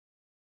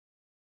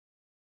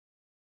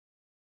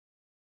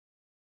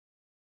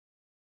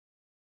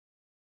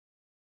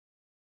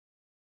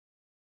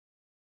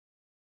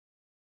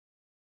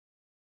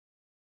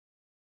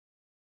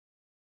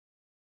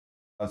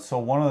So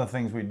one of the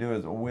things we do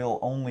is we'll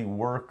only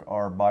work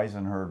our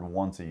bison herd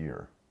once a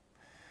year.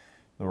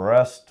 The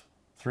rest,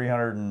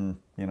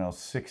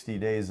 360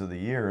 days of the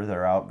year,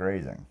 they're out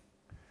grazing.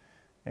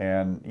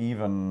 And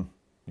even,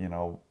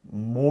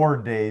 more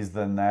days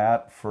than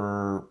that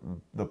for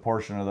the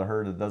portion of the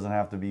herd that doesn't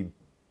have to be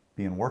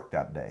being worked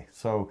that day.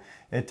 So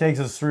it takes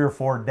us 3 or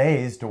 4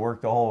 days to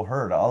work the whole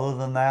herd. Other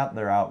than that,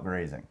 they're out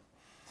grazing.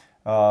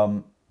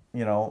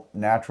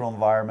 Natural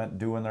environment,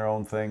 doing their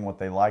own thing, what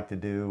they like to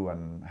do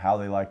and how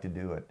they like to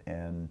do it.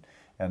 And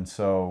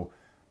so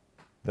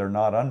they're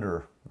not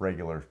under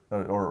regular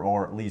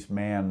or at least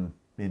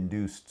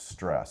man-induced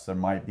stress. There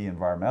might be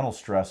environmental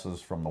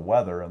stresses from the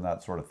weather and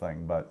that sort of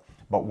thing, but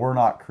we're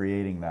not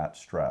creating that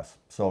stress.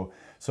 So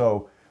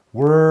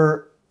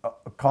we're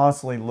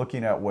constantly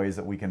looking at ways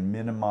that we can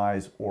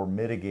minimize or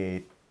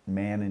mitigate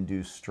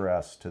man-induced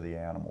stress to the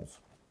animals.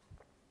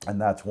 And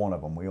that's one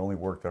of them. We only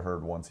work the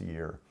herd once a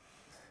year.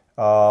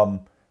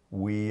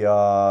 We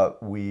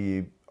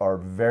are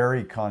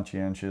very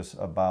conscientious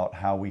about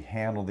how we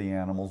handle the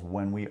animals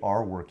when we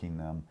are working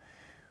them.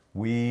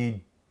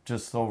 We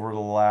just over the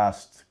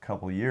last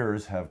couple of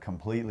years have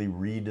completely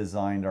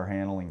redesigned our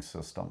handling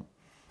system.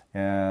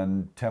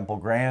 And Temple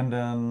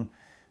Grandin,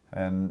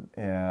 and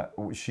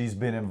she's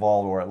been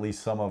involved, or at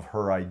least some of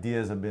her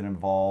ideas have been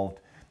involved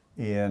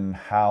in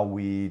how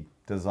we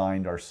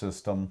designed our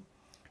system.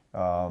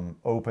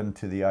 Open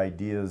to the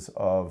ideas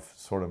of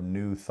sort of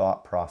new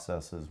thought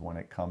processes when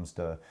it comes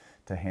to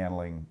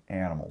handling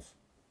animals.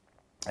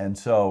 And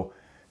so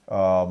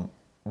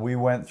we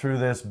went through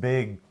this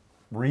big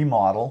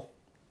remodel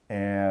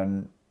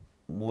and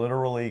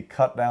literally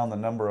cut down the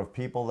number of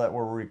people that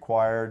were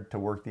required to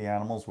work the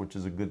animals, which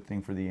is a good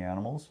thing for the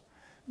animals.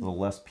 The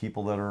less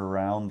people that are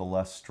around, the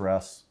less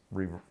stress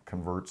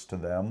converts to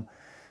them.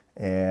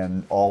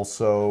 And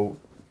also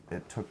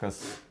it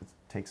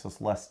takes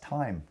us less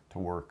time to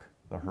work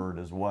the herd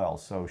as well.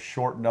 So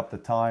shortened up the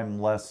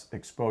time, less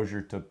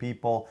exposure to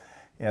people,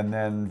 and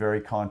then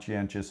very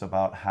conscientious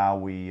about how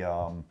we,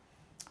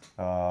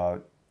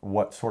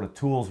 what sort of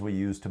tools we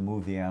use to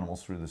move the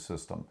animals through the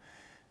system.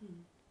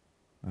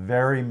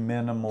 Very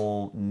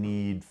minimal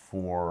need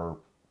for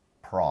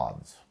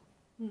prods.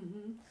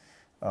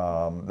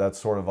 That's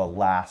sort of a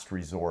last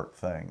resort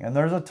thing. And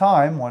there's a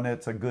time when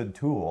it's a good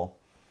tool,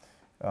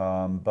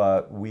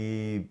 but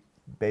we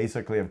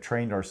basically have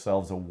trained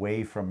ourselves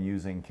away from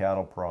using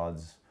cattle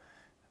prods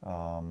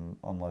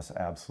unless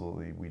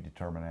we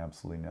determine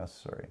absolutely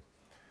necessary.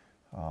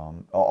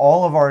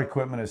 All of our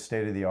equipment is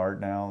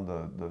state-of-the-art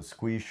now. The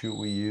squeeze chute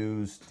we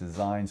use,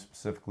 designed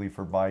specifically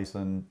for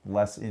bison,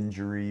 less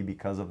injury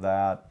because of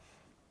that,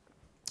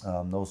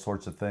 those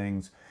sorts of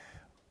things.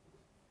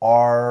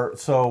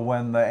 So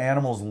when the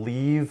animals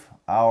leave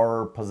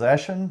our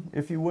possession,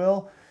 if you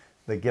will,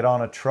 they get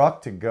on a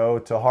truck to go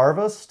to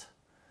harvest.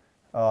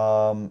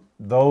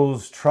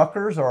 Those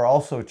truckers are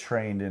also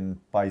trained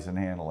in bison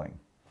handling.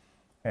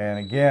 And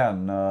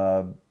again,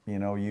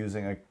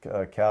 using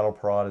a cattle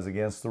prod is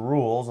against the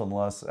rules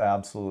unless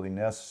absolutely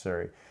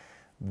necessary.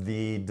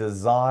 The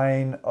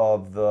design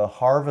of the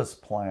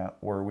harvest plant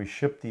where we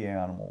ship the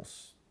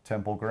animals,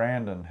 Temple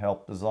Grandin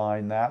helped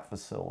design that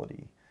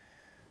facility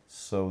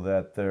so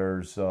that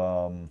there's,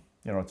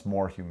 it's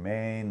more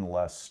humane,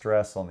 less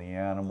stress on the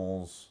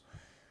animals.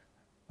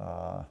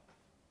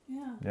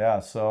 Yeah,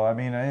 so I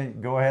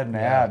mean, go ahead and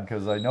add,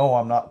 because I know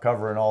I'm not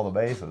covering all the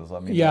bases. I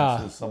mean,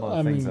 that's just some of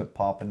the things that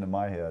pop into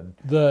my head.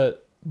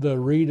 The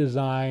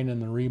redesign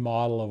and the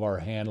remodel of our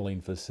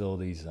handling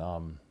facilities,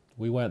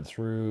 we went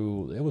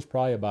through, it was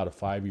probably about a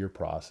 5-year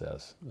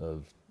process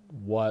of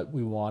what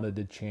we wanted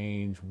to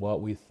change,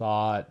 what we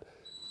thought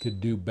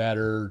could do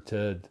better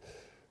to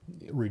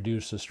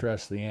reduce the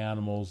stress of the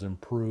animals,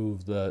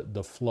 improve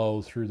the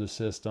flow through the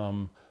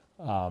system,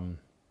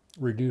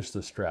 reduce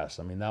the stress.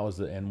 I mean, that was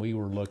and we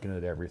were looking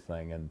at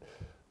everything, and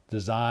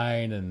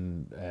design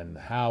and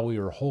how we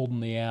were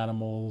holding the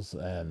animals,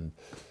 and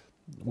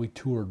we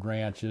toured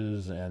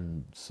ranches,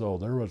 and so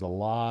there was a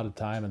lot of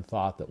time and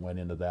thought that went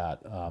into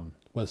that.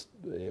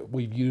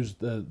 We've used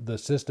the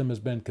system has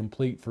been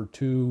complete for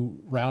 2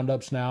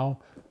 roundups now,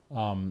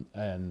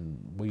 and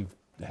we've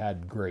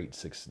had great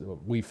success.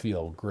 We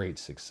feel great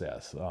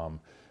success.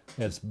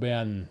 It's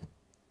been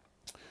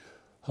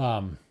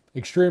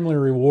extremely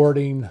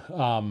rewarding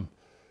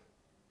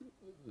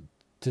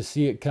to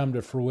see it come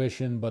to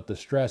fruition, but the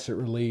stress it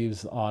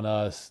relieves on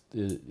us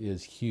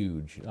is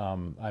huge.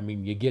 I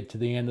mean, you get to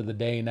the end of the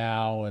day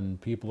now and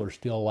people are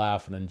still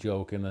laughing and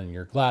joking, and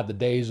you're glad the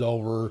day's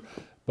over,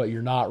 but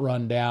you're not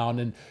run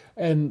down.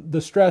 And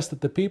the stress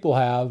that the people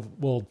have,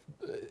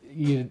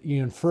 you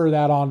infer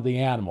that onto the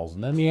animals,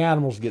 and then the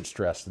animals get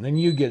stressed, and then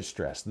you get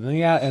stressed,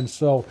 and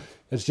so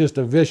it's just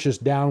a vicious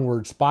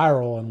downward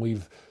spiral, and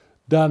we've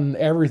done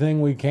everything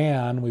we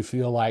can, we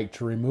feel like,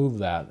 to remove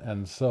that.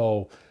 And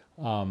so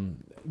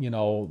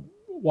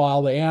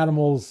while the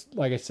animals,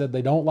 like I said,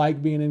 they don't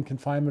like being in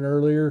confinement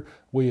earlier,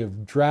 we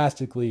have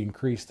drastically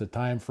increased the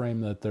time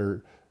frame that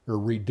or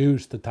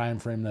reduced the time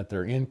frame that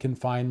they're in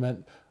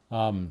confinement.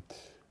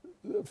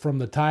 from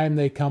the time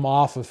they come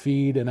off a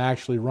feed and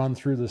actually run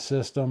through the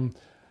system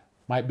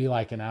might be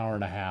like an hour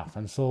and a half.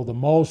 And so the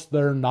most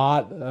they're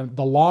not,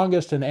 the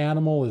longest an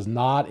animal is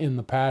not in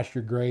the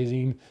pasture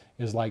grazing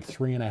is like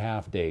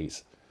 3.5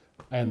 days.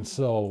 And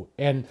so,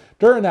 and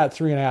during that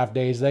 3.5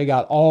 days, they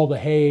got all the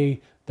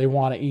hay they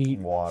want to eat,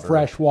 water.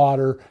 Fresh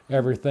water,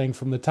 everything.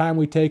 From the time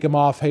we take them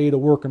off hay to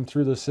work them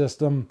through the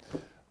system,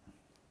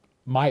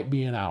 might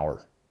be an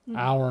hour,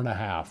 hour and a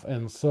half.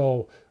 And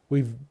so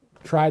we've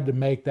tried to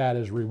make that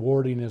as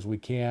rewarding as we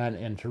can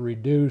and to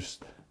reduce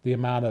the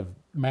amount of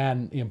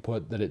man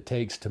input that it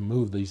takes to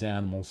move these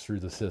animals through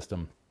the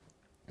system.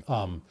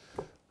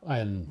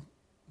 And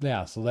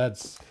yeah, so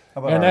that's...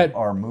 How about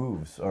our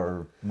moves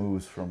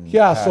from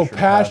yeah, pasture so to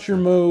pasture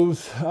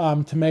moves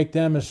to make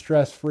them as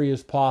stress-free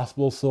as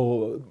possible.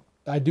 So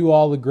I do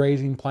all the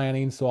grazing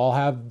planning, so I'll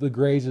have the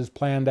grazes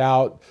planned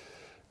out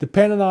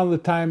depending on the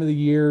time of the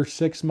year,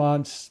 6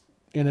 months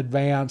in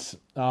advance.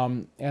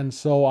 And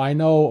so I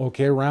know,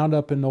 okay,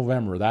 roundup in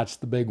November, that's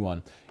the big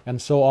one.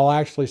 And so I'll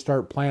actually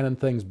start planning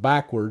things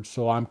backwards.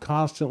 So I'm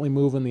constantly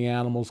moving the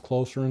animals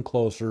closer and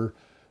closer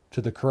to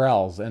the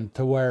corrals, and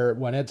to where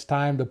when it's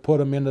time to put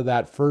them into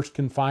that first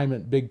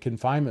confinement, big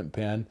confinement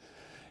pen,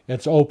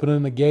 it's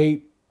opening the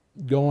gate,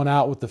 going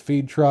out with the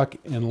feed truck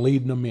and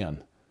leading them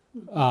in.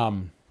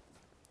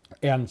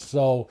 And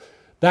so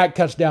that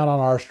cuts down on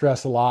our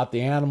stress a lot.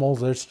 The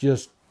animals, it's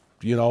just,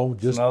 you know,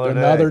 just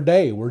another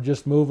day. We're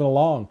just moving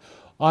along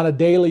on a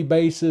daily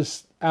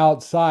basis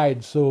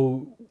outside.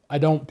 So I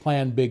don't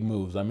plan big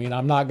moves. I mean,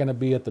 I'm not going to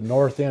be at the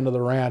north end of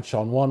the ranch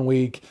on 1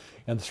 week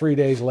and 3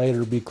 days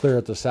later be clear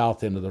at the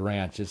south end of the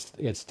ranch.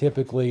 It's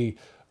typically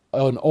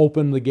an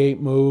open the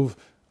gate move,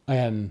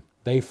 and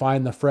they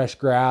find the fresh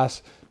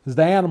grass. Because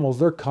the animals,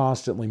 they're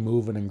constantly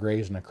moving and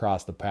grazing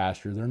across the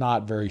pasture. They're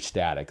not very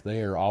static.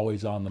 They are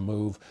always on the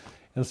move.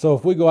 And so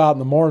if we go out in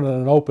the morning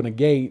and open a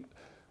gate,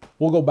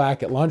 we'll go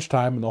back at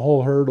lunchtime and the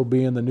whole herd will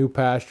be in the new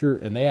pasture,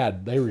 and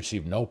they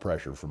received no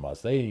pressure from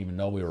us. They didn't even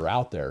know we were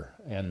out there.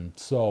 And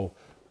so,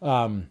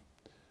 yeah,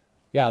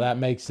 that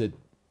makes it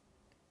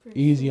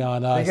easy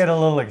on us. They get a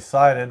little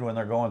excited when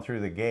they're going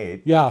through the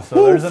gate. Yeah,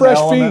 so there's an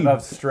element feed.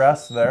 of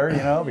stress there, you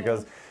know,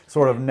 because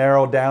sort of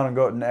narrow down and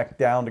go neck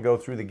down to go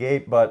through the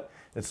gate, but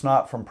it's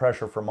not from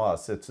pressure from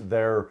us. It's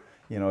their,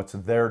 you know, it's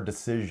their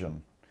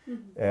decision.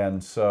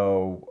 And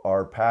so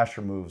our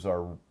pasture moves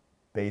are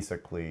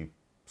basically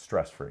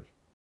stress-free.